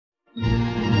You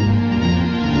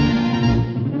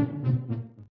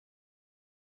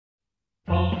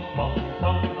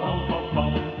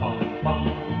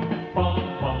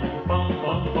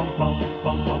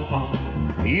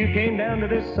came down to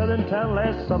this southern town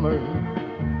last summer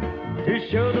to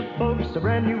show the folks a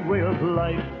brand new way of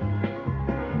life.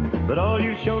 But all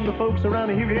you've shown the folks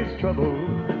around here is trouble,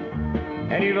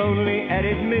 and you've only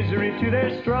added misery to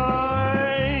their strife.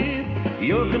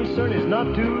 Your concern is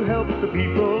not to help the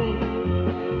people,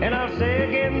 and I'll say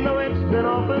again, though it's been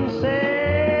often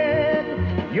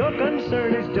said, your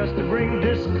concern is just to bring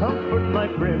discomfort, my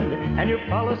friend, and your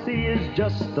policy is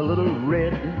just a little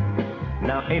red.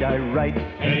 Now ain't I right?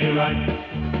 Ain't you right?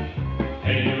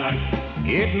 Ain't you right?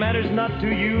 It matters not to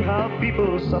you how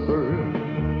people suffer,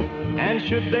 and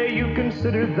should they, you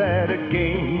consider that a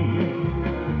game.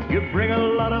 You bring a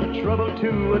lot of trouble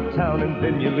to a town and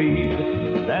then you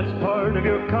leave. That's part of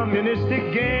your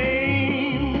communistic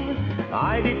game.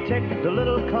 I detect a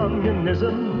little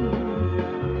communism.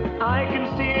 I can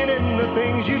see it in the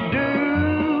things you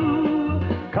do.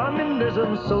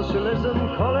 Communism,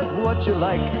 socialism, call it what you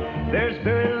like. There's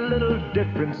very little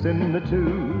difference in the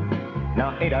two.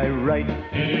 Now ain't I right?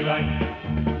 Ain't you right?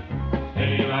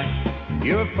 Ain't you right?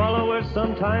 Your followers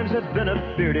sometimes have been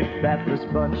a bearded, bathless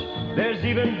bunch. There's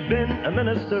even been a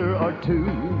minister or two,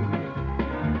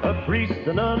 a priest,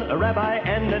 a nun, a rabbi,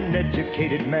 and an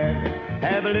educated man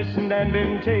have listened and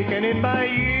been taken in by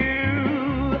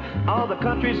you. All the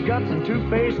country's got some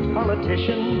two-faced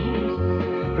politicians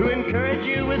who encourage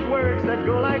you with words that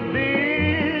go like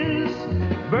this: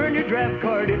 burn your draft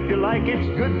card if you like, it's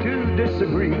good to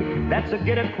disagree. That's a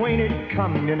get acquainted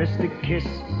communistic kiss.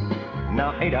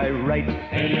 Now ain't I right?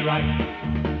 Ain't you right?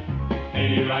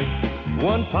 Ain't you right?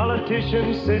 One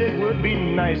politician said it would be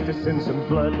nice to send some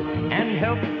blood and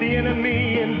help the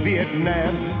enemy in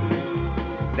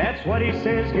Vietnam. That's what he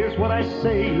says, here's what I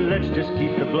say, let's just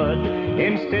keep the blood.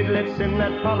 Instead, let's send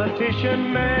that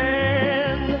politician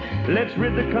man. Let's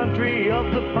rid the country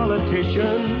of the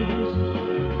politicians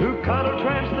who coddle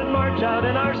tramps that march out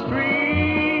in our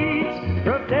streets,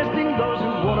 protesting those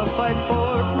who want to fight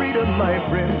for freedom, my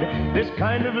friend. This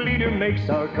kind of leader makes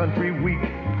our country weak.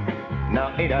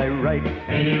 Now ain't I right?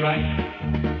 Ain't you right?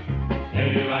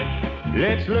 Ain't you right?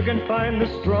 Let's look and find the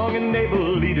strong and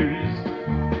able leaders.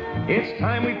 It's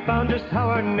time we found just how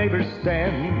our neighbors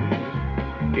stand.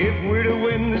 If we're to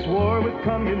win this war with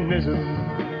communism,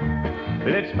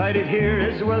 let's fight it here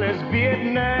as well as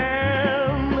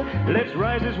Vietnam. Let's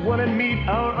rise as one and meet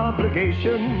our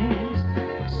obligations,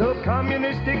 so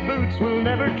communistic boots will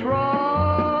never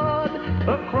trod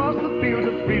across the fields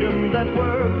of freedom that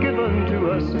were given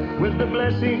to us with the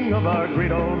blessing of our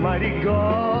great almighty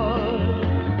God.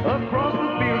 Across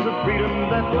the fields of freedom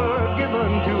that were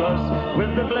given to us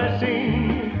with the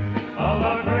blessing of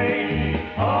our great